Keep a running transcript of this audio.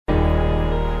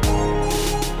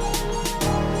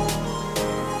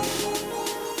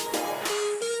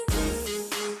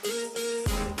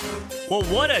Well,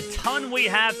 what a ton we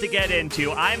have to get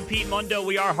into. I'm Pete Mundo.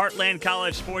 We are Heartland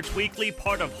College Sports Weekly,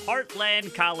 part of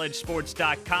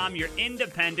HeartlandCollegeSports.com, your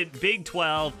independent Big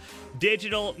 12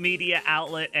 digital media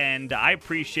outlet. And I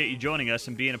appreciate you joining us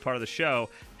and being a part of the show,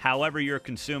 however you're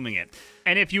consuming it.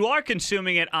 And if you are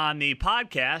consuming it on the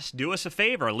podcast, do us a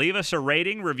favor. Leave us a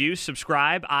rating, review,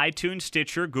 subscribe, iTunes,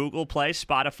 Stitcher, Google Play,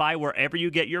 Spotify, wherever you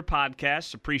get your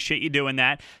podcasts. Appreciate you doing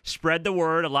that. Spread the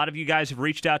word. A lot of you guys have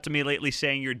reached out to me lately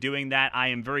saying you're doing that. I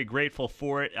am very grateful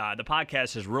for it. The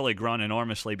podcast has really grown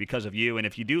enormously because of you. And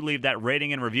if you do leave that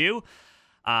rating and review,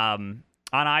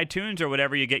 on iTunes or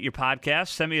whatever you get your podcast,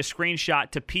 send me a screenshot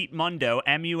to Pete Mundo,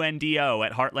 M-U-N-D-O,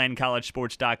 at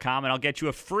HeartlandCollegeSports.com, and I'll get you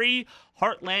a free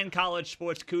Heartland College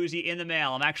Sports koozie in the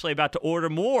mail. I'm actually about to order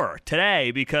more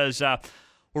today because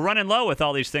we're running low with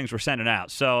all these things we're sending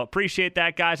out. So appreciate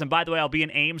that, guys. And by the way, I'll be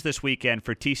in Ames this weekend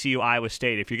for TCU Iowa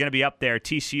State. If you're going to be up there,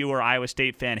 TCU or Iowa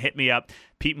State fan, hit me up,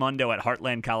 Pete Mundo at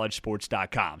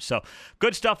HeartlandCollegeSports.com. So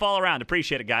good stuff all around.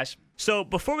 Appreciate it, guys. So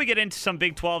before we get into some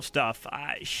Big 12 stuff,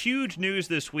 huge news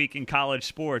this week in college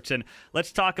sports, and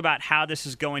let's talk about how this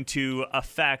is going to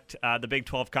affect the Big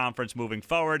 12 Conference moving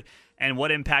forward and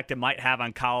what impact it might have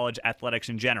on college athletics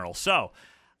in general. So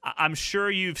I'm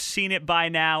sure you've seen it by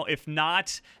now. If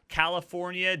not,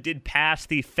 California did pass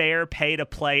the Fair Pay to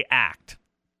Play Act.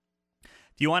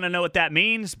 Do you want to know what that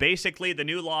means? Basically, the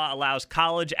new law allows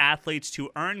college athletes to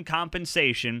earn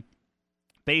compensation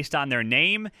based on their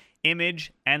name,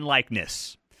 image, and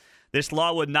likeness. This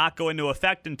law would not go into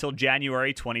effect until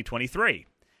January 2023.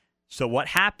 So what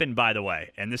happened, by the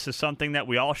way, and this is something that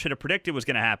we all should have predicted was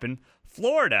going to happen,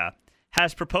 Florida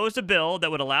has proposed a bill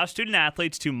that would allow student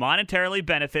athletes to monetarily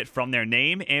benefit from their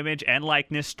name, image, and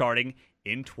likeness starting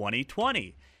in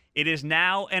 2020. It is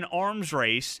now an arms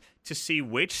race to see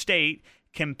which state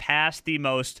can pass the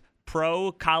most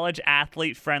pro-college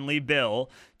athlete-friendly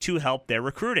bill to help their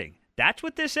recruiting. That's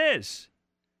what this is.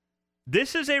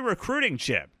 This is a recruiting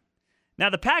chip. Now,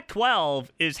 the Pac-12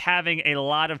 is having a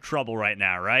lot of trouble right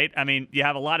now, right? I mean, you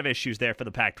have a lot of issues there for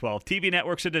the Pac-12. TV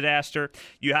network's a disaster.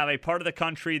 You have a part of the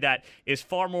country that is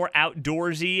far more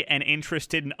outdoorsy and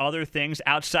interested in other things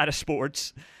outside of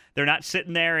sports. They're not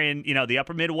sitting there in, the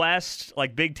upper Midwest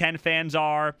like Big Ten fans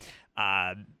are,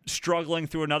 struggling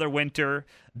through another winter.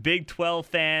 Big 12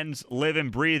 fans live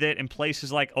and breathe it in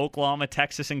places like Oklahoma,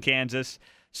 Texas, and Kansas.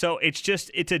 So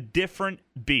it's a different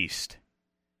beast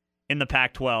in the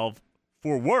Pac-12,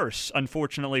 for worse,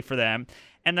 unfortunately for them.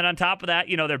 And then on top of that,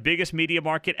 their biggest media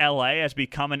market, LA, has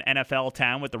become an NFL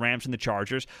town with the Rams and the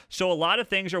Chargers. So a lot of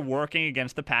things are working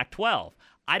against the Pac-12.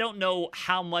 I don't know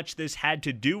how much this had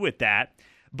to do with that,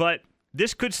 but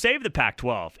this could save the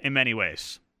Pac-12 in many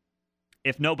ways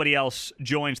if nobody else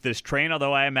joins this train,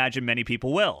 although I imagine many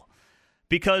people will.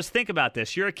 Because think about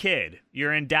this. You're a kid.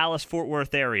 You're in Dallas-Fort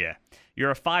Worth area.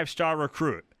 You're a 5-star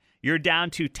recruit. You're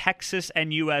down to Texas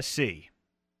and USC.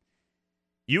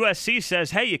 USC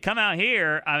says, hey, you come out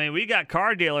here. I mean, we got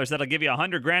car dealers that'll give you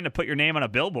 $100,000 to put your name on a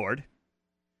billboard.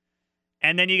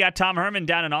 And then you got Tom Herman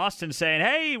down in Austin saying,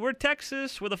 hey, we're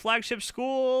Texas. We're the flagship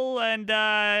school. And,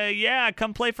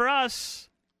 come play for us.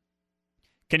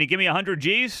 Can you give me 100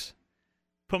 G's?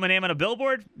 Put my name on a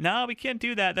billboard? No, we can't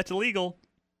do that. That's illegal.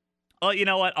 Oh, you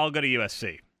know what? I'll go to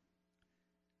USC.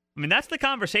 I mean, that's the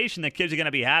conversation that kids are going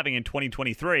to be having in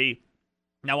 2023.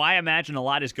 Now, I imagine a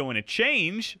lot is going to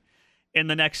change in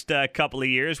the next couple of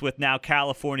years with now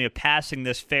California passing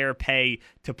this Fair Pay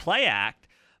to Play Act.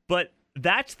 But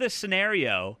that's the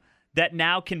scenario that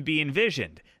now can be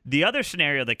envisioned. The other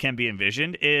scenario that can be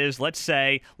envisioned is, let's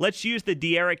use the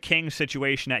D'Eriq King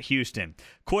situation at Houston.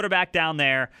 Quarterback down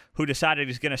there who decided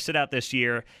he's going to sit out this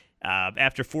year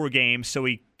after 4 games, so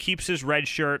he keeps his red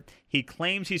shirt. He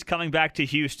claims he's coming back to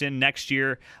Houston next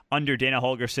year under Dana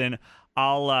Holgorsen.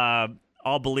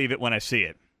 I'll believe it when I see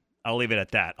it. I'll leave it at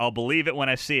that. I'll believe it when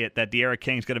I see it that D'Eriq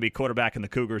King's going to be quarterback in the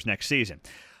Cougars next season.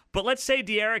 But let's say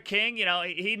D'Eriq King,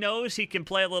 he knows he can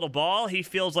play a little ball. He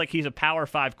feels like he's a Power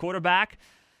 5 quarterback.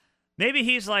 Maybe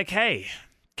he's like, hey,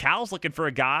 Cal's looking for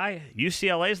a guy.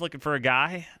 UCLA's looking for a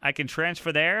guy. I can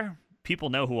transfer there.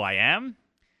 People know who I am.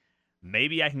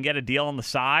 Maybe I can get a deal on the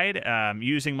side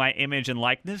using my image and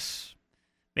likeness.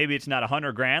 Maybe it's not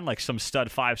 $100,000 like some stud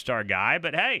 5-star guy,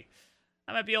 but hey,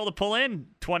 I might be able to pull in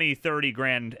 $20,000,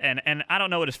 $30,000. And I don't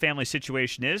know what his family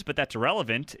situation is, but that's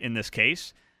irrelevant in this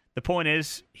case. The point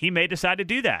is, he may decide to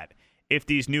do that if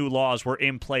these new laws were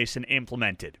in place and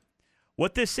implemented.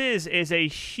 What this is a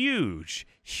huge,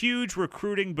 huge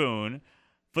recruiting boon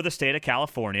for the state of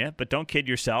California, but don't kid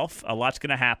yourself. A lot's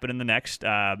going to happen in the next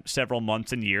several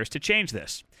months and years to change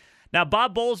this. Now,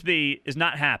 Bob Bowlesby is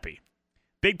not happy.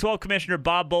 Big 12 Commissioner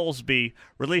Bob Bowlesby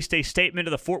released a statement to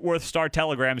the Fort Worth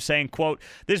Star-Telegram saying, quote,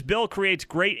 "This bill creates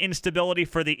great instability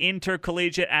for the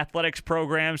intercollegiate athletics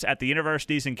programs at the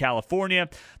universities in California.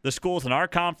 The schools in our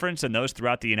conference and those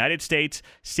throughout the United States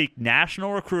seek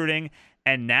national recruiting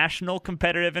and national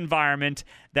competitive environment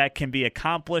that can be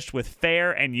accomplished with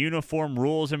fair and uniform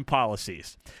rules and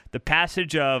policies. The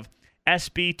passage of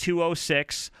SB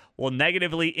 206 will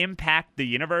negatively impact the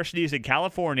universities in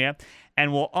California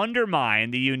and will undermine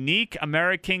the unique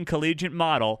American collegiate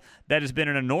model that has been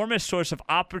an enormous source of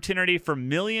opportunity for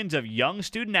millions of young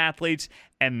student athletes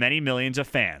and many millions of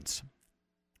fans."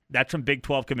 That's from Big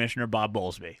 12 Commissioner Bob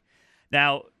Bowlesby.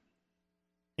 Now,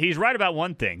 he's right about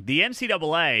one thing. The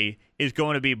NCAA is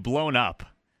going to be blown up.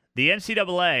 The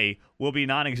NCAA will be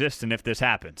non-existent if this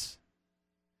happens.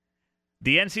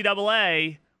 The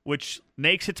NCAA, which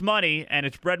makes its money and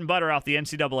its bread and butter off the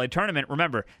NCAA tournament.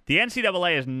 Remember, the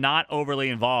NCAA is not overly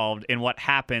involved in what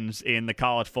happens in the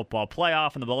college football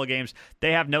playoff and the bowl games.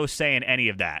 They have no say in any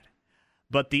of that.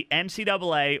 But the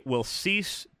NCAA will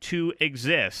cease to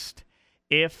exist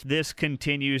if this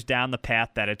continues down the path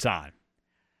that it's on.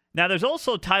 Now, there's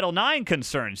also Title IX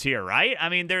concerns here, right? I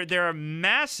mean, there are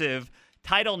massive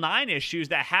Title IX issues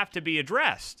that have to be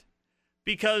addressed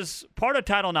because part of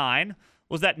Title IX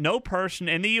was that no person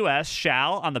in the U.S.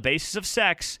 shall, on the basis of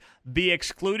sex, be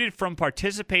excluded from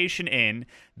participation in,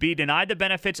 be denied the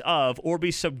benefits of, or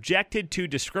be subjected to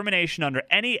discrimination under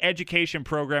any education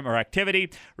program or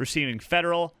activity receiving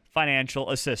federal financial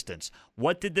assistance.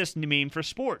 What did this mean for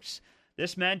sports?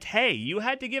 This meant, hey, you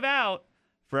had to give out,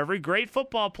 for every great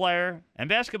football player and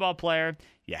basketball player,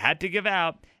 you had to give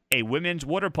out a women's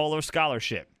water polo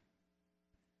scholarship.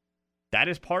 That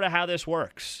is part of how this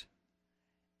works.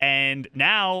 And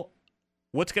now,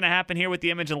 what's going to happen here with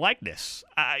the image and likeness?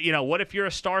 What if you're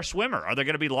a star swimmer? Are there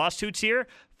going to be lawsuits here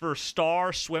for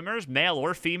star swimmers, male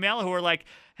or female, who are like,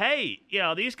 hey,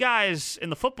 these guys in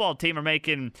the football team are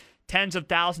making tens of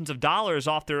thousands of dollars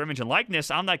off their image and likeness.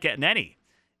 I'm not getting any.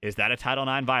 Is that a Title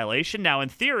IX violation? Now, in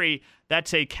theory,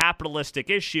 that's a capitalistic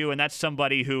issue, and that's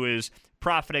somebody who is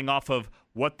profiting off of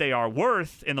what they are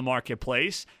worth in the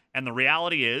marketplace. And the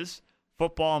reality is,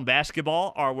 football and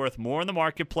basketball are worth more in the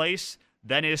marketplace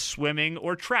than is swimming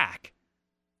or track.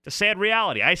 It's a sad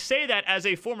reality. I say that as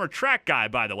a former track guy,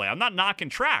 by the way. I'm not knocking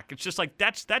track. It's just like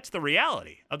that's the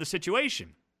reality of the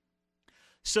situation.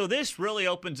 So this really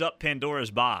opens up Pandora's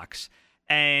box.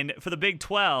 And for the Big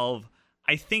 12,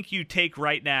 I think you take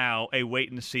right now a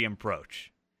wait-and-see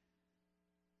approach.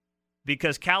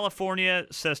 Because California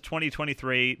says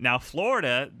 2023. Now,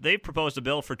 Florida, they've proposed a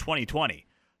bill for 2020.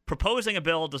 Proposing a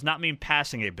bill does not mean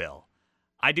passing a bill.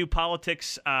 I do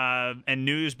politics and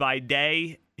news by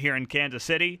day here in Kansas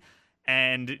City,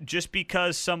 and just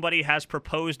because somebody has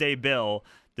proposed a bill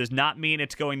does not mean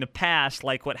it's going to pass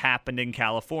like what happened in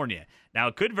California. Now,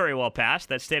 it could very well pass.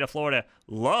 That state of Florida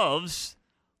loves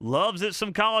it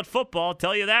some college football. I'll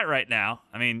tell you that right now.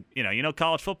 I mean,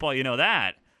 college football, you know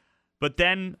that. But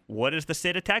then what does the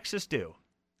state of Texas do?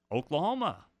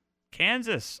 Oklahoma,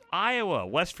 Kansas, Iowa,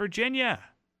 West Virginia.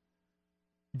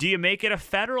 Do you make it a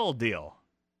federal deal?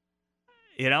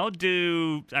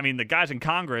 The guys in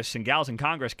Congress and gals in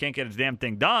Congress can't get a damn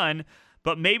thing done,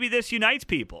 but maybe this unites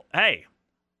people. Hey,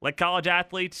 let college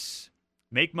athletes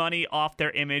make money off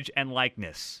their image and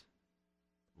likeness.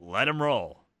 Let them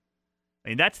roll. I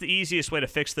mean, that's the easiest way to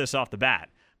fix this off the bat.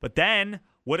 But then,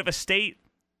 what if a state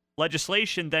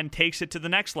legislation then takes it to the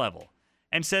next level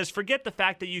and says, forget the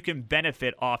fact that you can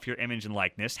benefit off your image and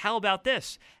likeness. How about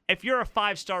this? If you're a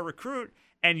 5-star recruit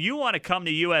and you want to come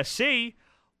to USC,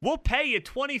 we'll pay you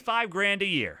 $25,000 a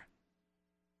year.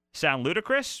 Sound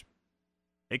ludicrous?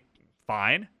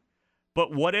 Fine.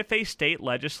 But what if a state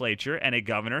legislature and a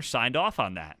governor signed off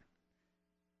on that?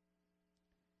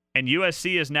 And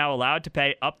USC is now allowed to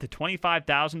pay up to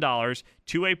 $25,000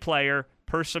 to a player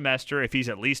per semester if he's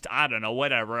at least, a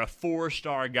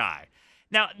 4-star guy.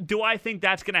 Now, do I think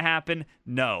that's going to happen?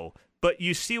 No. But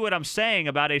you see what I'm saying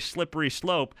about a slippery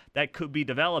slope that could be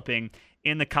developing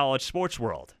in the college sports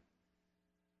world.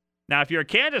 Now, if you're a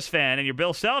Kansas fan and you're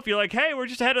Bill Self, you're like, hey, we're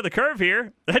just ahead of the curve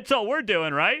here. That's all we're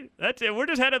doing, right? That's it. We're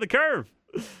just ahead of the curve.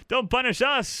 Don't punish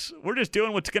us. We're just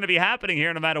doing what's going to be happening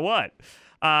here no matter what.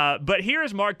 But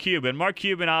here's Mark Cuban. Mark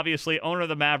Cuban, obviously, owner of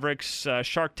the Mavericks,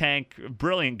 Shark Tank,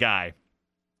 brilliant guy.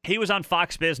 He was on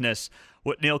Fox Business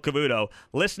with Neil Cavuto.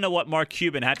 Listen to what Mark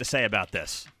Cuban had to say about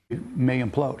this. It may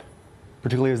implode,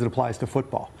 particularly as it applies to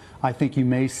football. I think you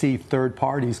may see third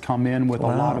parties come in with a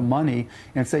lot of money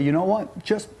and say, you know what,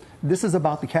 just this is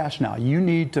about the cash now. You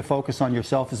need to focus on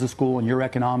yourself as a school and your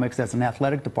economics as an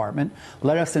athletic department.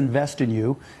 Let us invest in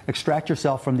you. Extract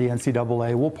yourself from the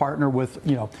NCAA. We'll partner with,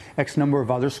 X number of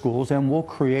other schools, and we'll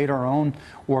create our own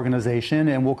organization,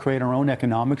 and we'll create our own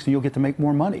economics, and you'll get to make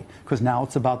more money. Because now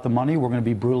it's about the money. We're going to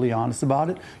be brutally honest about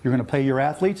it. You're going to pay your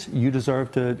athletes. You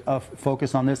deserve to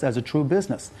focus on this as a true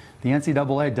business. The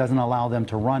NCAA doesn't allow them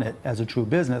to run it as a true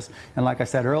business. And like I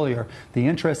said earlier, the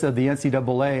interests of the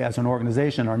NCAA as an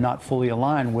organization are not fully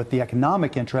aligned with the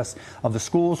economic interests of the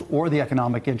schools or the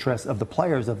economic interests of the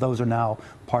players, if those are now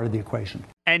part of the equation.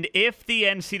 And if the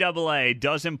NCAA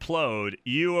does implode,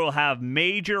 you will have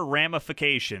major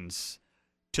ramifications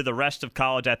to the rest of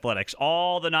college athletics.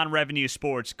 All the non-revenue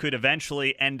sports could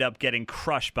eventually end up getting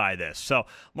crushed by this. So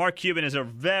Mark Cuban is a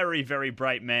very, very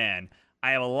bright man.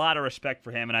 I have a lot of respect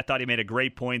for him, and I thought he made a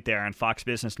great point there on Fox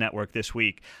Business Network this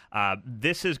week.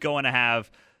 This is going to have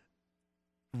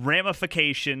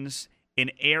ramifications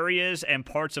in areas and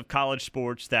parts of college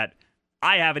sports that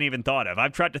I haven't even thought of.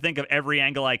 I've tried to think of every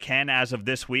angle I can as of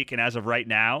this week and as of right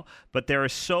now, but there are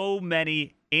so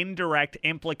many indirect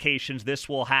implications this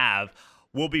will have.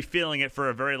 We'll be feeling it for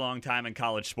a very long time in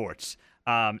college sports.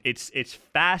 It's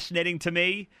fascinating to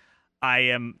me. I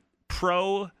am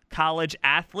pro-college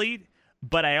athlete,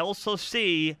 but I also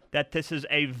see that this is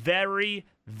a very,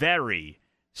 very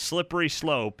slippery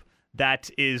slope that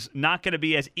is not going to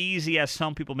be as easy as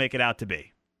some people make it out to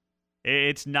be.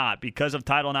 It's not. Because of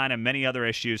Title IX and many other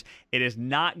issues, it is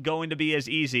not going to be as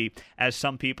easy as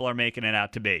some people are making it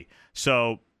out to be.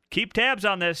 So keep tabs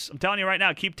on this. I'm telling you right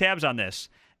now, keep tabs on this.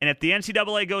 And if the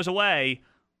NCAA goes away,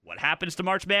 what happens to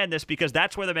March Madness? Because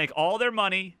that's where they make all their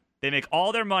money. They make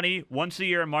all their money once a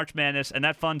year in March Madness, and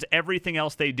that funds everything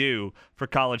else they do for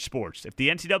college sports. If the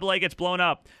NCAA gets blown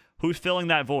up, who's filling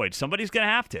that void? Somebody's going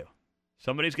to have to.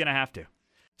 Somebody's going to have to.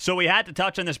 So we had to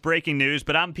touch on this breaking news,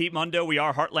 but I'm Pete Mundo. We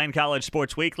are Heartland College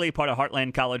Sports Weekly, part of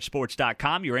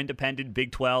HeartlandCollegeSports.com, your independent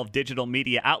Big 12 digital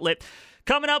media outlet.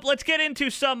 Coming up, let's get into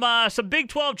some Big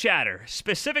 12 chatter,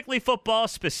 specifically football,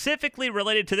 specifically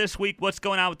related to this week, what's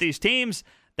going on with these teams.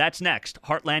 That's next,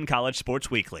 Heartland College Sports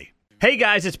Weekly. Hey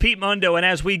guys, it's Pete Mundo, and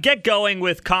as we get going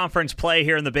with conference play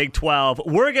here in the Big 12,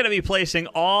 we're going to be placing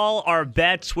all our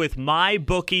bets with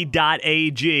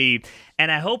MyBookie.ag,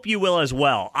 and I hope you will as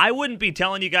well. I wouldn't be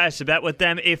telling you guys to bet with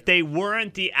them if they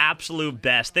weren't the absolute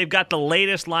best. They've got the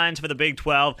latest lines for the Big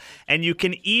 12, and you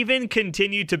can even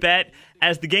continue to bet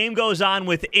as the game goes on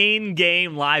with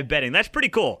in-game live betting. That's pretty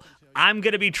cool. I'm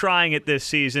going to be trying it this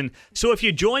season. So if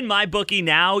you join MyBookie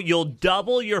now, you'll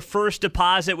double your first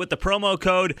deposit with the promo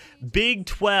code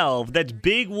BIG12. That's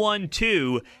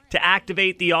BIG12 to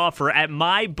activate the offer at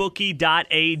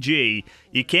MyBookie.ag.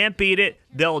 You can't beat it.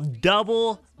 They'll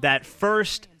double that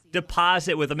first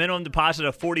deposit with a minimum deposit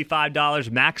of $45,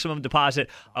 maximum deposit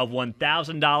of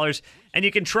 $1,000. And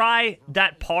you can try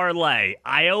that parlay.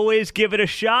 I always give it a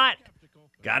shot.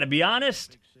 Got to be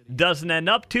honest, doesn't end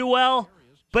up too well.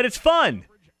 But it's fun,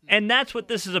 and that's what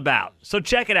this is about. So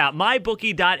check it out,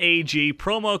 mybookie.ag,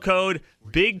 promo code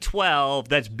BIG12,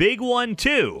 that's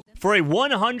BIG12, for a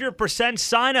 100%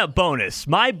 sign-up bonus.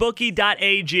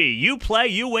 Mybookie.ag, you play,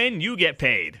 you win, you get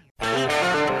paid. Well,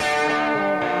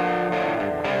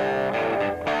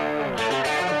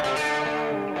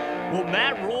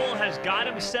 Matt Rhule has got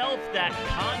himself that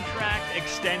contract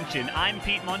extension. I'm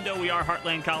Pete Mundo. We are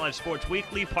Heartland College Sports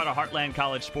Weekly, part of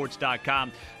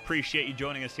HeartlandCollegeSports.com. Appreciate you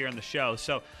joining us here on the show.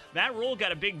 So Matt Rhule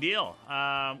got a big deal.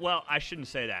 Well, I shouldn't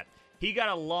say that. He got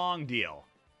a long deal.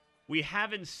 We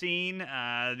haven't seen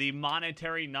the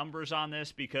monetary numbers on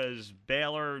this because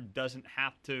Baylor doesn't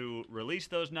have to release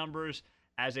those numbers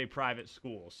as a private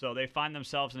school. So they find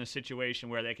themselves in a situation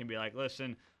where they can be like,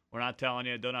 listen, we're not telling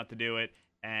you, don't have to do it.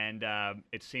 And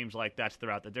it seems like that's the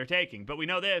route that they're taking. But we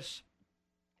know this.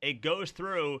 It goes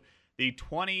through the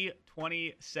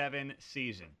 2027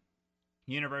 season.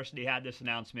 University had this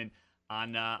announcement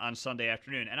on Sunday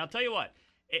afternoon. And I'll tell you what,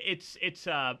 it's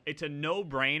a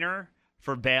no-brainer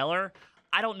for Baylor.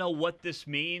 I don't know what this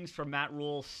means for Matt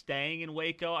Rhule staying in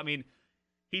Waco. I mean,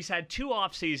 he's had 2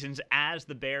 off seasons as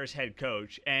the Bears head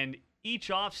coach. And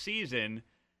each off season,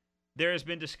 there has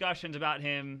been discussions about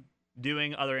him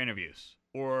doing other interviews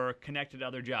or connected to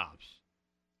other jobs.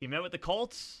 He met with the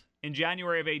Colts in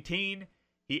January of 2018.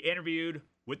 He interviewed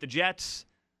with the Jets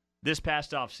this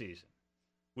past offseason.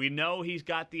 We know he's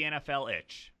got the NFL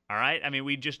itch, all right? I mean,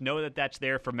 we just know that that's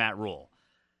there for Matt Rhule.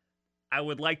 I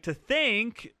would like to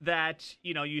think that,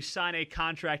 you sign a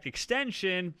contract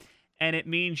extension and it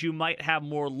means you might have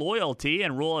more loyalty,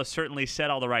 and Rhule has certainly said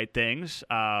all the right things,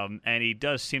 and he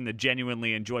does seem to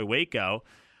genuinely enjoy Waco.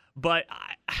 But,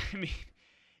 I mean,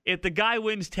 if the guy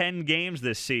wins 10 games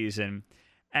this season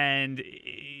and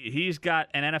he's got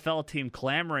an NFL team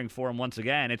clamoring for him once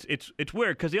again, it's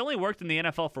weird because he only worked in the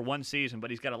NFL for one season, but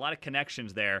he's got a lot of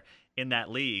connections there in that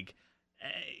league.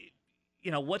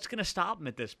 What's going to stop him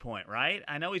at this point, right?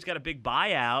 I know he's got a big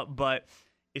buyout, but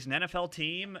is an NFL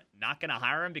team not going to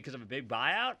hire him because of a big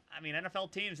buyout? I mean,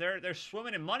 NFL teams, they're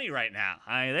swimming in money right now.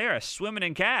 They are swimming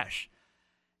in cash.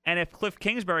 And if Cliff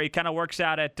Kingsbury kind of works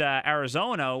out at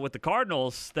Arizona with the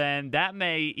Cardinals, then that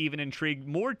may even intrigue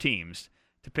more teams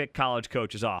to pick college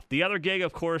coaches off. The other gig,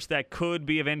 of course, that could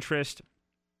be of interest,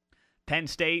 Penn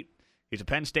State. He's a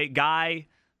Penn State guy,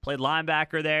 played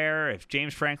linebacker there. If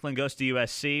James Franklin goes to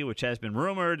USC, which has been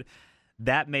rumored,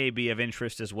 that may be of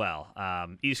interest as well.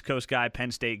 East Coast guy, Penn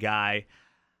State guy.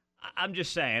 I'm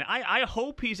just saying, I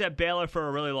hope he's at Baylor for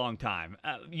a really long time.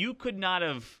 You could not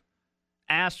have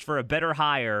asked for a better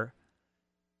hire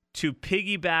to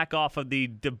piggyback off of the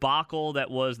debacle that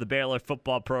was the Baylor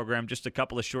football program just a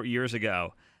couple of short years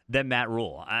ago than Matt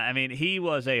Rule. I mean, he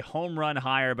was a home run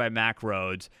hire by Mack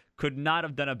Rhoades. Could not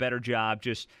have done a better job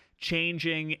just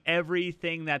changing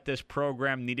everything that this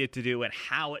program needed to do and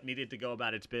how it needed to go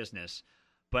about its business.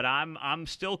 But I'm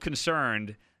still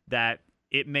concerned that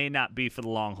it may not be for the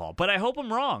long haul. But I hope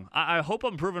I'm wrong. I hope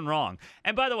I'm proven wrong.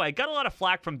 And by the way, I got a lot of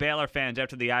flack from Baylor fans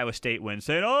after the Iowa State win,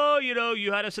 saying,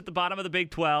 you had us at the bottom of the Big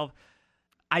 12.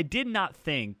 I did not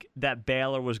think that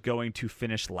Baylor was going to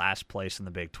finish last place in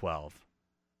the Big 12.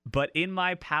 But in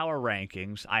my power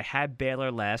rankings, I had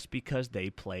Baylor last because they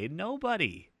played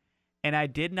nobody. And I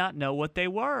did not know what they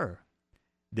were.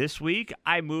 This week,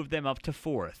 I moved them up to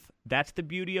 4th. That's the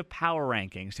beauty of power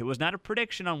rankings. It was not a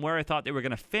prediction on where I thought they were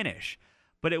going to finish.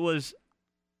 But it was,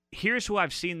 here's who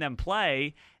I've seen them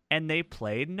play, and they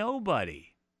played nobody.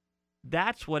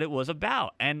 That's what it was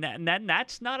about. And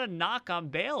that's not a knock on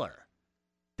Baylor.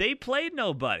 They played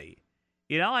nobody.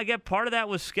 I get part of that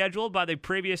was scheduled by the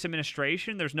previous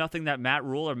administration. There's nothing that Matt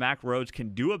Rule or Mack Rhoades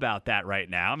can do about that right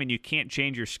now. I mean, you can't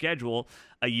change your schedule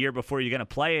a year before you're going to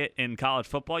play it in college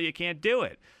football. You can't do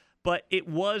it. But it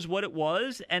was what it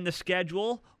was, and the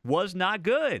schedule was not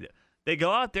good. They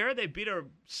go out there, they beat a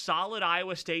solid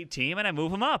Iowa State team, and I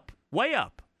move them up, way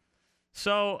up.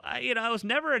 So, it was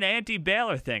never an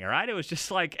anti-Baylor thing, all right? It was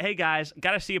just like, hey, guys,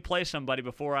 got to see you play somebody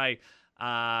before I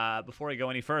go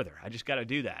any further. I just got to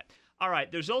do that. All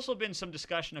right, there's also been some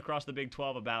discussion across the Big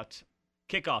 12 about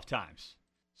kickoff times.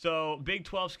 So, Big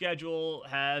 12 schedule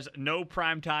has no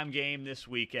primetime game this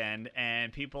weekend,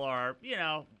 and people are,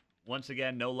 once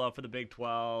again, no love for the Big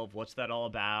 12. What's that all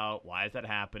about? Why is that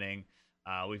happening?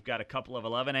 We've got a couple of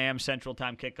 11 a.m. Central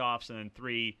Time kickoffs and then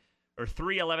three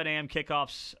 11 a.m.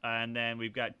 kickoffs, and then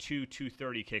we've got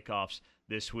 2:30 kickoffs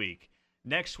this week.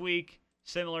 Next week,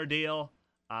 similar deal,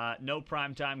 no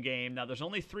primetime game. Now, there's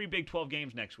only 3 Big 12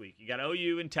 games next week. You got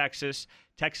OU in Texas,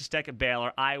 Texas Tech at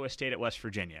Baylor, Iowa State at West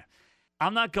Virginia.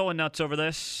 I'm not going nuts over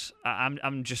this. I'm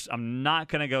not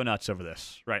going to go nuts over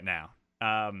this right now.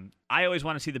 I always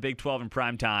want to see the Big 12 in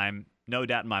primetime. No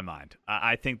doubt in my mind.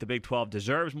 I think the Big 12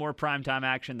 deserves more primetime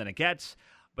action than it gets,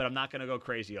 but I'm not going to go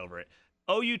crazy over it.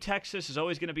 OU Texas is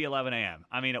always going to be 11 a.m.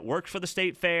 I mean, it worked for the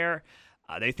State Fair.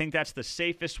 They think that's the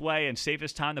safest way and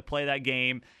safest time to play that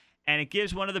game. And it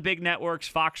gives one of the big networks,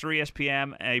 Fox or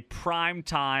ESPN, a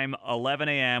primetime 11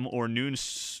 a.m. or noon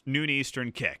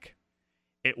Eastern kick.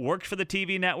 It worked for the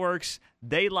TV networks.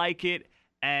 They like it,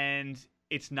 and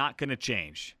it's not going to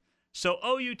change. So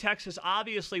OU Texas,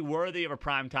 obviously worthy of a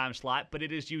primetime slot, but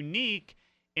it is unique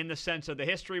in the sense of the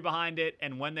history behind it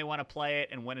and when they want to play it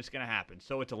and when it's going to happen.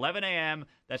 So it's 11 a.m.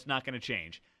 That's not going to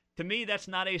change. To me, that's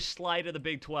not a slight of the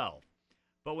Big 12.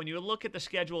 But when you look at the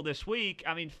schedule this week,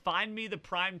 I mean, find me the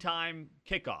primetime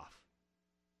kickoff.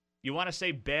 You want to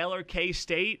say Baylor,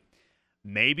 K-State,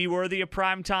 maybe worthy of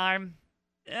primetime?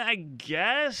 I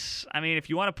guess. I mean, if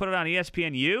you want to put it on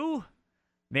ESPNU,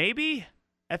 maybe.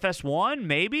 FS1,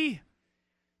 maybe.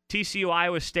 TCU,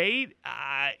 Iowa State.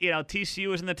 TCU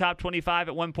was in the top 25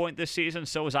 at one point this season.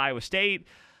 So was Iowa State.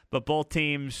 But both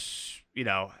teams,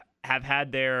 have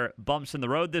had their bumps in the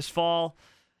road this fall.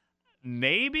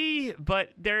 Maybe, but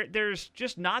there's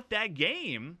just not that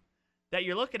game that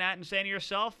you're looking at and saying to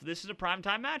yourself, this is a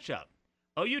primetime matchup.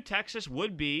 OU Texas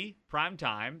would be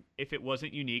primetime if it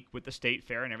wasn't unique with the State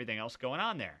Fair and everything else going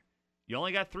on there. You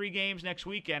only got 3 games next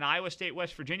weekend. Iowa State,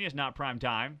 West Virginia is not prime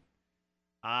time.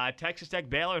 Texas Tech,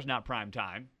 Baylor is not prime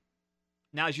time.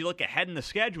 Now, as you look ahead in the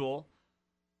schedule,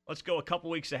 let's go a couple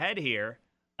weeks ahead here.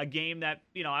 A game that,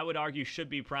 I would argue should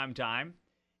be prime time.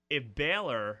 If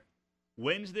Baylor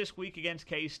wins this week against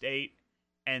K-State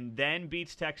and then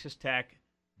beats Texas Tech,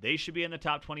 they should be in the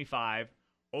top 25.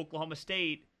 Oklahoma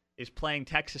State is playing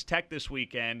Texas Tech this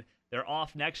weekend. They're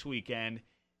off next weekend.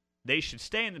 They should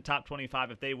stay in the top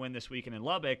 25 if they win this weekend in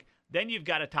Lubbock. Then you've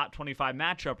got a top 25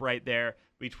 matchup right there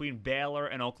between Baylor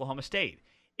and Oklahoma State.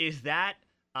 Is that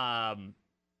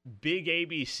big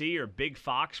ABC or big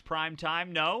Fox prime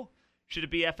time? No. Should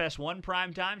it be FS1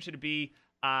 prime time? Should it be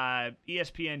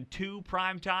ESPN2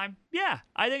 prime time? Yeah,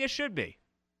 I think it should be.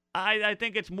 I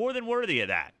think it's more than worthy of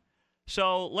that.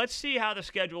 So let's see how the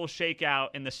schedule will shake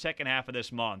out in the second half of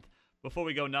this month before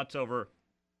we go nuts over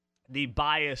the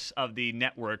bias of the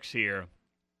networks here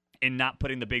in not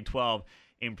putting the Big 12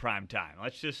 in prime time.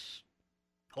 Let's just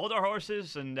hold our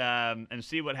horses and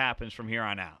see what happens from here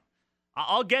on out.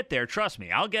 I'll get there. Trust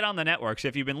me. I'll get on the networks.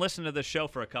 If you've been listening to this show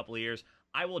for a couple of years,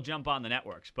 I will jump on the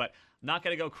networks. But I'm not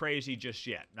going to go crazy just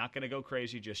yet.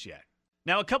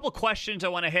 Now, a couple questions I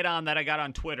want to hit on that I got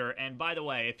on Twitter. And by the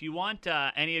way, if you want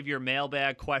any of your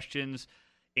mailbag questions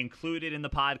included in the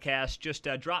podcast, just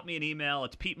drop me an email.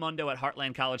 It's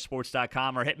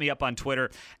PeteMundo@HeartlandCollegeSports.com or hit me up on Twitter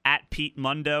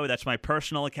 @PeteMundo. That's my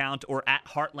personal account, or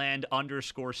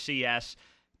 @Heartland_CS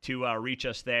to reach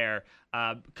us there.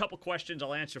 A couple questions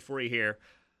I'll answer for you here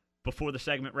before the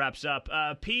segment wraps up.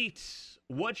 Pete,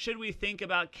 what should we think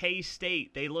about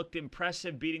K-State? They looked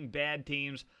impressive beating bad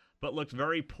teams, but looked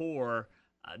very poor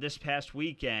this past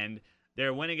weekend.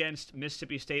 Their win against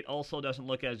Mississippi State also doesn't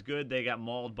look as good. They got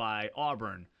mauled by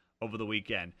Auburn over the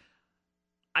weekend.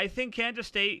 I think Kansas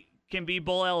State can be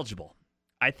bowl eligible.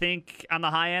 I think on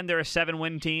the high end, they're a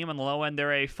 7-win team. On the low end,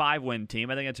 they're a 5-win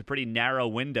team. I think it's a pretty narrow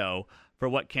window for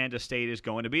what Kansas State is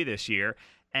going to be this year.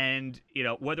 And,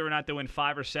 whether or not they win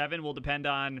 5 or 7 will depend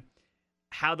on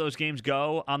how those games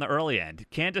go on the early end.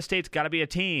 Kansas State's got to be a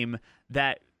team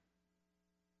that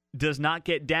does not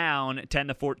get down 10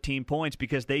 to 14 points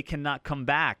because they cannot come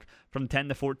back from 10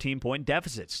 to 14 point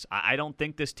deficits. I don't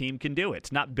think this team can do it.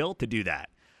 It's not built to do that.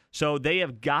 So they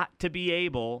have got to be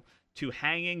able to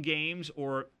hang in games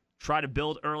or try to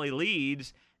build early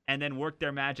leads and then work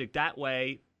their magic that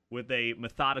way with a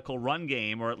methodical run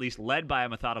game, or at least led by a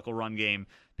methodical run game,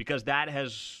 because that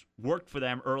has worked for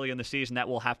them early in the season. That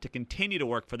will have to continue to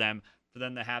work for them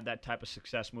to have that type of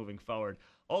success moving forward.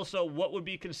 Also, what would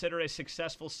be considered a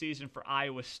successful season for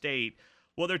Iowa State?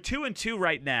 Well, they're 2-2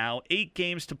 right now, 8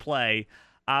 games to play.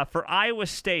 For Iowa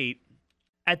State,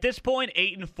 at this point,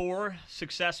 8-4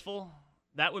 successful.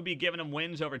 That would be giving them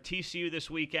wins over TCU this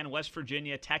weekend, West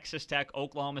Virginia, Texas Tech,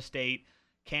 Oklahoma State,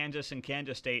 Kansas, and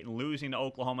Kansas State, and losing to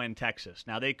Oklahoma and Texas.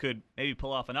 Now, they could maybe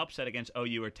pull off an upset against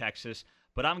OU or Texas,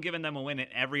 but I'm giving them a win in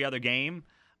every other game,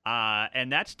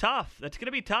 and that's tough. That's going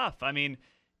to be tough. I mean,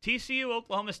 TCU,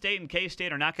 Oklahoma State, and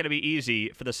K-State are not going to be easy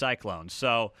for the Cyclones.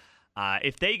 So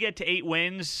if they get to 8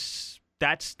 wins,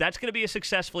 that's going to be a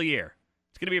successful year.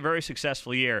 It's going to be a very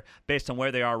successful year based on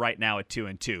where they are right now at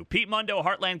 2-2. Pete Mundo,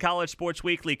 Heartland College Sports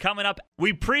Weekly. Coming up,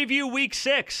 we preview Week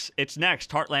 6. It's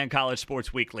next, Heartland College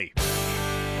Sports Weekly.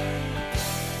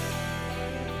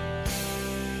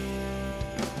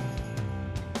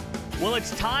 Well,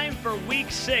 it's time for Week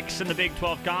 6 in the Big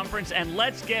 12 Conference, and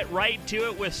let's get right to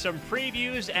it with some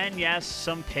previews and, yes,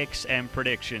 some picks and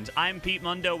predictions. I'm Pete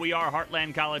Mundo. We are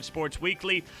Heartland College Sports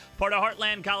Weekly, part of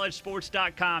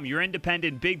HeartlandCollegeSports.com, your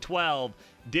independent Big 12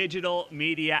 digital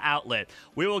media outlet.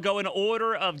 We will go in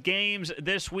order of games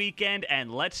this weekend,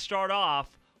 and let's start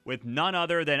off with none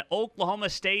other than Oklahoma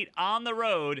State on the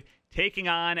road taking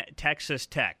on Texas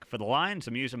Tech. For the lines,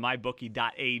 I'm using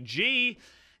mybookie.ag.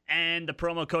 And the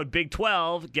promo code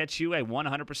BIG12 gets you a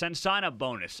 100% sign-up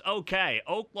bonus. Okay,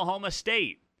 Oklahoma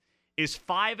State is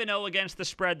 5-0 against the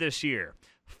spread this year.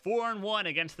 4-1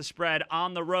 against the spread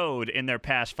on the road in their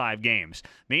past 5 games.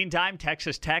 Meantime,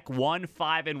 Texas Tech won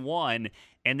 5-1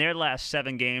 in their last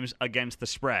 7 games against the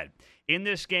spread. In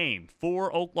this game,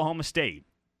 for Oklahoma State,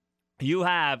 you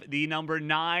have the number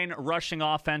 9 rushing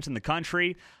offense in the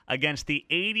country against the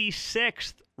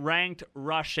 86th ranked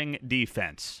rushing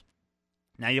defense.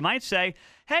 Now, you might say,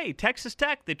 hey, Texas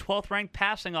Tech, the 12th ranked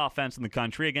passing offense in the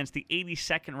country against the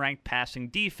 82nd ranked passing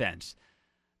defense.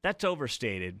 That's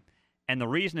overstated. And the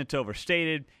reason it's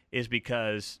overstated is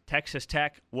because Texas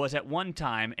Tech was at one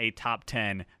time a top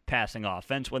 10 passing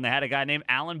offense when they had a guy named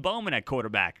Alan Bowman at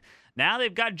quarterback. Now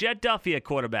they've got Jett Duffy at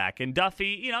quarterback. And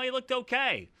Duffy, he looked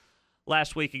okay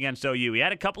last week against OU. He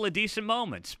had a couple of decent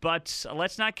moments. But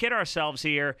let's not kid ourselves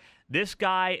here. This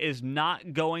guy is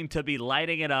not going to be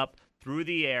lighting it up through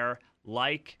the air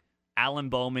like Alan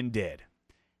Bowman did.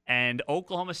 And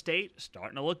Oklahoma State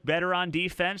starting to look better on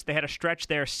defense. They had a stretch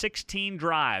there, 16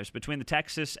 drives between the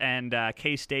Texas and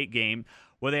K-State game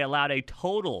where they allowed a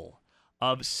total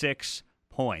of 6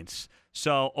 points.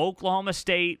 So Oklahoma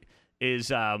State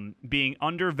is being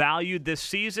undervalued this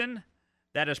season.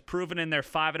 That is proven in their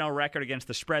 5-0 record against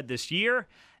the spread this year.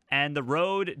 and the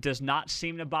road does not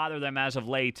seem to bother them as of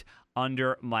late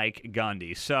under Mike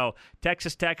Gundy. So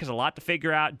Texas Tech has a lot to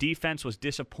figure out. Defense was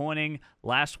disappointing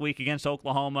last week against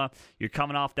Oklahoma. You're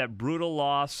coming off that brutal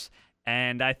loss,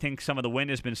 and I think some of the wind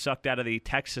has been sucked out of the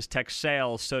Texas Tech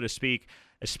sails, so to speak,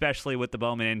 especially with the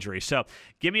Bowman injury. So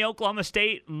give me Oklahoma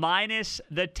State minus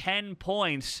the 10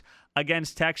 points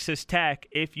against Texas Tech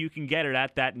if you can get it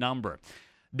at that number.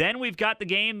 Then we've got the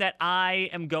game that I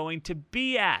am going to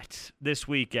be at this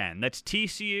weekend. That's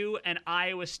TCU and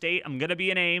Iowa State. I'm going to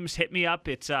be in Ames. Hit me up.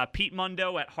 It's Pete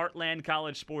Mundo at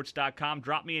heartlandcollegesports.com.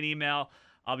 Drop me an email.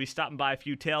 I'll be stopping by a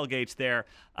few tailgates there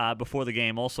before the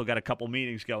game. Also got a couple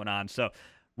meetings going on. So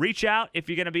reach out if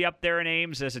you're going to be up there in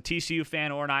Ames as a TCU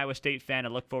fan or an Iowa State fan. I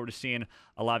look forward to seeing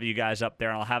a lot of you guys up there.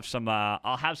 And I'll have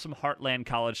some Heartland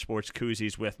College Sports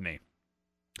koozies with me.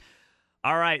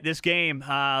 All right, this game,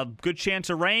 good chance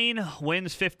of rain,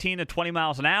 winds 15 to 20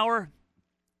 miles an hour.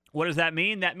 What does that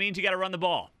mean? That means you got to run the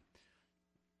ball.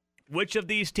 Which of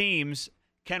these teams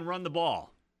can run the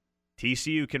ball?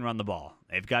 TCU can run the ball.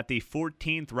 They've got the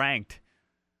 14th ranked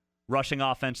rushing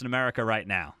offense in America right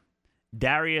now.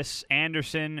 Darius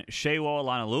Anderson, Shewo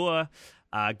Lanalua,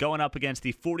 going up against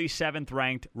the 47th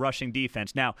ranked rushing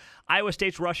defense. Now, Iowa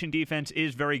State's rushing defense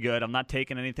is very good. I'm not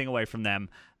taking anything away from them.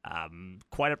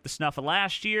 Quite up the snuff of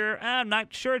last year. I'm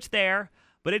not sure it's there,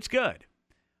 but it's good.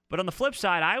 But on the flip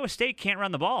side, Iowa State can't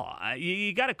run the ball.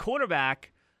 You got a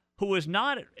quarterback who is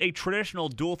not a traditional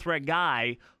dual-threat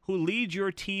guy who leads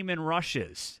your team in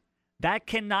rushes. That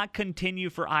cannot continue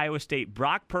for Iowa State.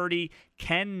 Brock Purdy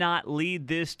cannot lead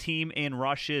this team in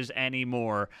rushes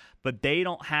anymore, but they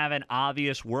don't have an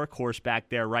obvious workhorse back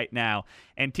there right now.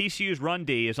 And TCU's run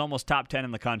D is almost top 10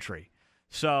 in the country.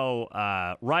 So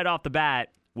right off the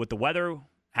bat, with the weather,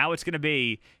 how it's going to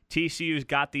be, TCU's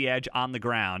got the edge on the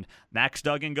ground. Max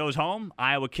Duggan goes home,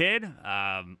 Iowa kid,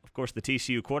 of course the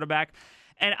TCU quarterback.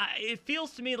 And it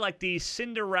feels to me like the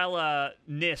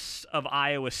Cinderella-ness of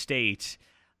Iowa State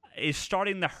is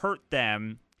starting to hurt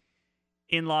them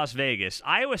in Las Vegas.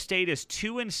 Iowa State is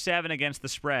 2-7 against the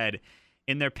spread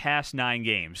in their past 9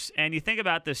 games. And you think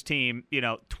about this team,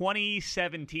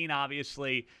 2017,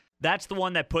 obviously, that's the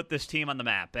one that put this team on the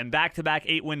map. And back-to-back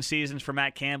 8-win seasons for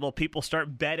Matt Campbell. People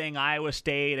start betting Iowa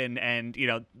State and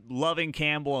loving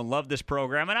Campbell and love this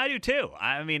program. And I do too.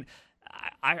 I mean,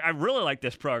 I really like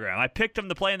this program. I picked them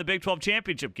to play in the Big 12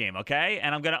 championship game, okay?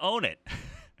 And I'm going to own it.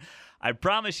 I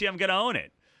promise you I'm going to own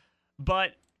it.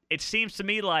 But it seems to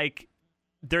me like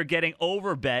they're getting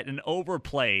overbet and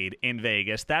overplayed in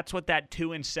Vegas. That's what that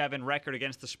 2-7 record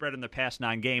against the spread in the past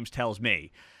 9 games tells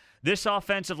me. This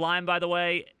offensive line, by the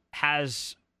way,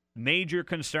 has major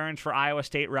concerns for Iowa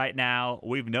State right now.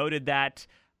 We've noted that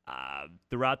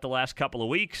throughout the last couple of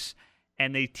weeks.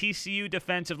 And the TCU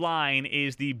defensive line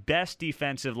is the best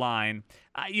defensive line.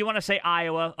 You want to say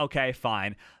Iowa? Okay,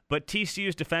 fine. But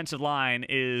TCU's defensive line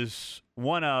is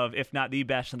one of, if not the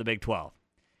best in the Big 12.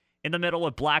 In the middle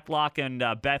with Blacklock and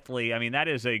Bethley, I mean, that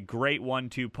is a great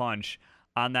 1-2 punch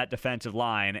on that defensive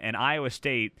line. And Iowa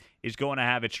State is going to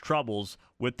have its troubles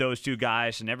with those two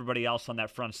guys and everybody else on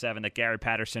that front seven that Gary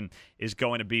Patterson is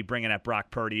going to be bringing at Brock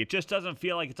Purdy. It just doesn't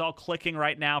feel like it's all clicking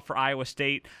right now for Iowa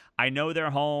State. I know they're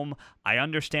home. I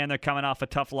understand they're coming off a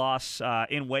tough loss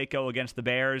in Waco against the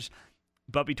Bears.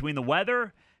 But between the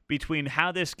weather, between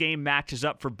how this game matches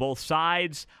up for both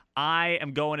sides, I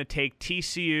am going to take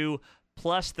TCU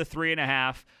plus the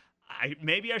 3.5.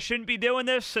 Maybe I shouldn't be doing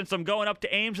this since I'm going up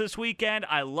to Ames this weekend.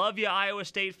 I love you, Iowa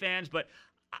State fans, but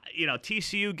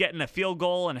TCU getting a field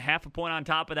goal and half a point on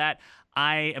top of that,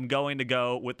 I am going to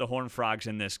go with the Horned Frogs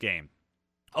in this game.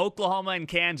 Oklahoma and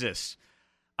Kansas.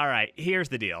 All right, here's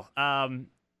the deal. I'm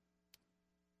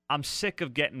sick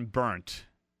of getting burnt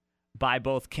by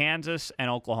both Kansas and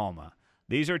Oklahoma.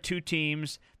 These are two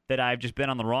teams that I've just been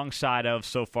on the wrong side of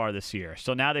so far this year.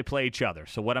 So now they play each other.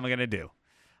 So what am I going to do?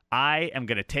 I am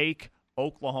going to take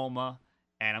Oklahoma,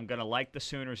 and I'm going to like the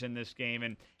Sooners in this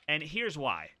game. And here's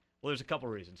why. Well, there's a couple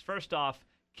reasons. First off,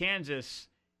 Kansas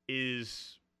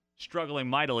is struggling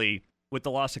mightily with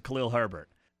the loss of Khalil Herbert.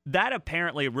 That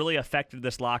apparently really affected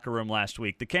this locker room last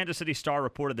week. The Kansas City Star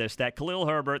reported this, that Khalil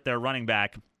Herbert, their running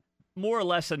back, more or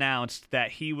less announced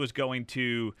that he was going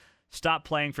to stop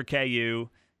playing for KU.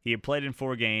 He had played in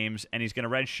 4 games, and he's going to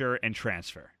redshirt and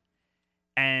transfer.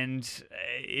 And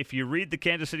if you read the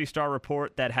Kansas City Star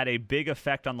report, that had a big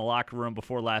effect on the locker room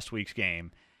before last week's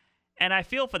game. And I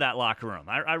feel for that locker room.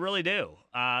 I really do.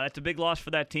 That's a big loss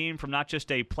for that team from not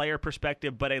just a player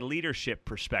perspective, but a leadership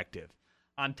perspective.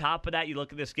 On top of that, you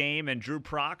look at this game, and Drew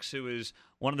Prox, who is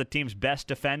one of the team's best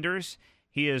defenders,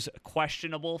 he is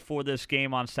questionable for this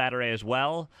game on Saturday as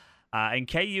well. And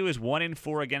KU is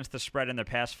 1-4 against the spread in their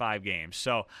past 5 games.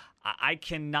 So I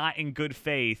cannot, in good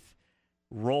faith,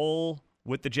 roll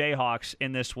with the Jayhawks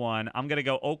in this one. I'm going to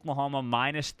go Oklahoma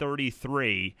minus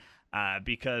 33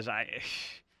 because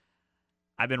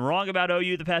I've been wrong about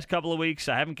OU the past couple of weeks.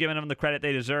 I haven't given them the credit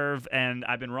they deserve, and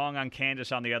I've been wrong on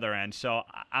Kansas on the other end. So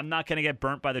I'm not going to get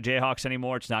burnt by the Jayhawks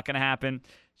anymore. It's not going to happen.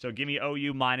 So give me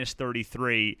OU minus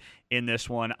 33 in this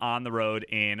one on the road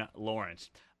in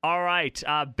Lawrence. All right,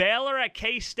 Baylor at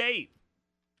K-State.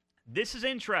 This is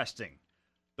interesting.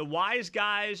 The wise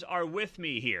guys are with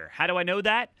me here. How do I know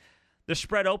that? The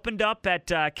spread opened up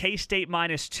at K-State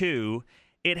minus 2.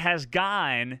 It has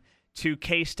gone to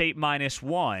K-State minus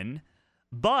 1.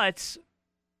 But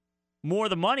more of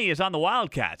the money is on the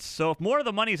Wildcats. So if more of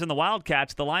the money is in the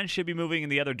Wildcats, the line should be moving in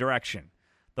the other direction.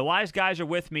 The wise guys are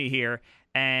with me here,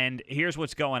 and here's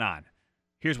what's going on.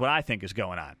 Here's what I think is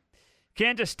going on.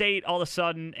 Kansas State, all of a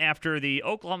sudden, after the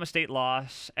Oklahoma State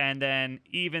loss and then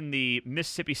even the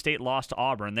Mississippi State loss to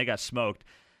Auburn, they got smoked.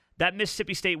 That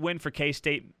Mississippi State win for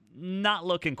K-State, not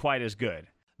looking quite as good.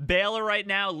 Baylor right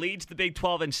now leads the Big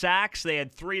 12 in sacks. They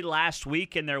had 3 last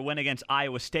week in their win against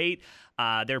Iowa State.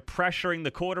 They're pressuring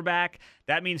the quarterback.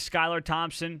 That means Skylar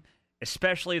Thompson,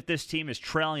 especially if this team is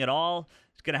trailing at all,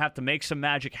 is going to have to make some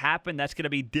magic happen. That's going to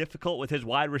be difficult with his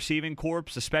wide receiving corps,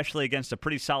 especially against a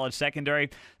pretty solid secondary.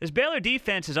 This Baylor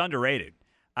defense is underrated.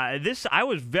 I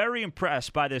was very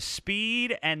impressed by the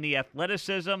speed and the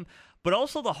athleticism, but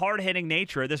also the hard-hitting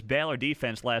nature of this Baylor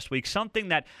defense last week, something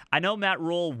that I know Matt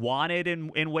Rule wanted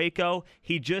in Waco.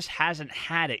 He just hasn't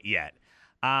had it yet.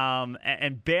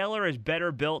 And Baylor is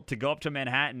better built to go up to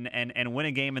Manhattan and win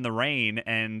a game in the rain,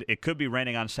 and it could be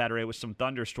raining on Saturday with some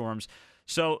thunderstorms.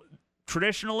 So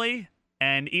traditionally,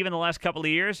 and even the last couple of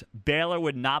years, Baylor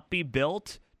would not be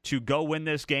built to go win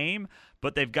this game,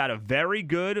 but they've got a very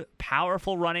good,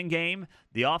 powerful running game.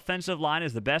 The offensive line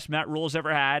is the best Matt Rule's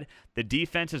ever had. The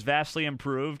defense is vastly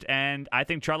improved, and I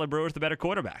think Charlie Brewer is the better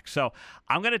quarterback. So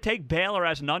I'm going to take Baylor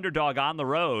as an underdog on the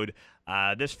road.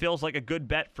 This feels like a good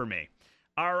bet for me.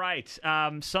 All right,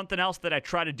 something else that I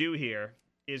try to do here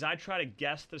is I try to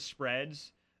guess the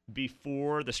spreads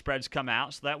before the spreads come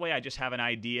out, so that way I just have an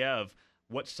idea of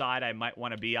what side I might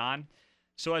want to be on.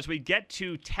 So as we get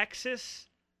to Texas,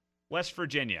 West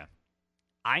Virginia,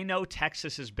 I know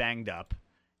Texas is banged up,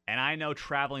 and I know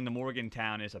traveling to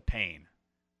Morgantown is a pain.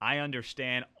 I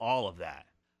understand all of that.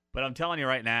 But I'm telling you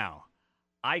right now,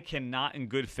 I cannot in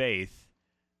good faith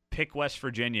pick West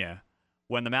Virginia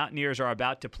when the Mountaineers are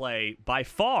about to play by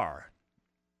far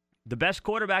the best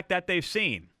quarterback that they've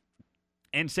seen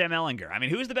in Sam Ehlinger. I mean,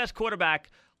 who's the best quarterback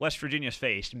West Virginia's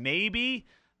faced? Maybe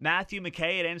Matthew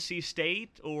McKay at NC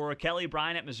State or Kelly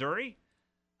Bryant at Missouri?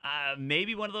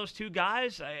 Maybe one of those two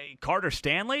guys, Carter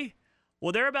Stanley.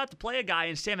 Well, they're about to play a guy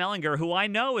in Sam Ehlinger who I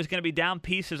know is going to be down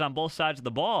pieces on both sides of the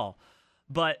ball.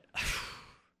 But,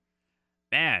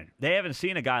 man, they haven't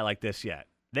seen a guy like this yet.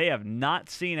 They have not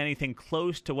seen anything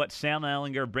close to what Sam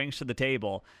Ehlinger brings to the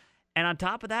table. And on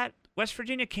top of that, West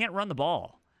Virginia can't run the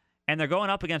ball. And they're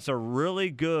going up against a really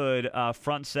good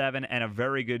front seven and a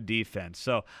very good defense.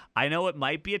 So I know it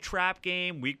might be a trap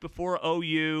game week before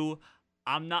OU.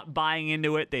 I'm not buying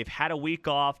into it. They've had a week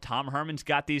off. Tom Herman's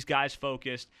got these guys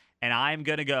focused. And I'm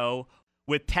going to go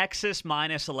with Texas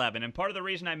minus 11. And part of the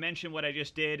reason I mentioned what I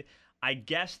just did, I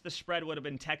guess the spread would have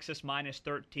been Texas minus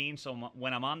 13. So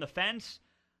when I'm on the fence,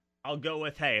 I'll go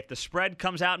with, hey, if the spread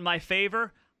comes out in my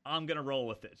favor, I'm going to roll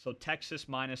with it. So Texas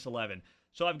minus 11.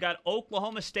 So I've got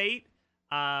Oklahoma State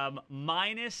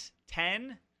minus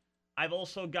 10. I've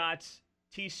also got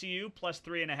TCU plus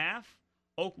 3.5.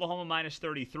 Oklahoma minus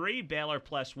 33. Baylor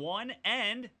plus 1.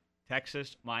 And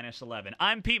Texas minus 11.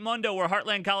 I'm Pete Mundo. We're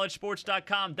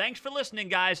HeartlandCollegeSports.com. Thanks for listening,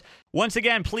 guys. Once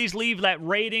again, please leave that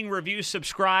rating, review,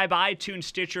 subscribe, iTunes,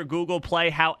 Stitcher, Google Play,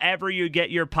 however you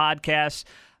get your podcasts.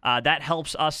 That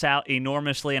helps us out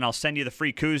enormously, and I'll send you the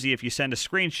free koozie if you send a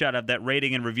screenshot of that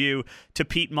rating and review to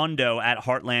Pete Mundo at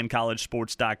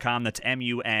HeartlandCollegeSports.com. That's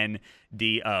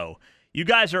MUNDO. You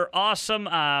guys are awesome.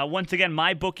 Once again,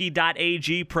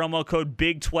 mybookie.ag, promo code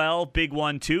BIG12,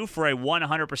 BIG12 for a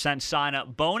 100%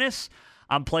 sign-up bonus.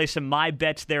 I'm placing my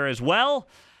bets there as well.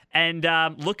 And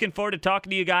looking forward to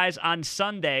talking to you guys on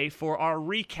Sunday for our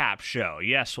recap show.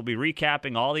 Yes, we'll be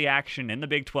recapping all the action in the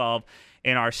Big 12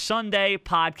 in our Sunday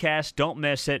podcast. Don't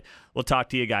miss it. We'll talk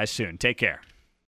to you guys soon. Take care.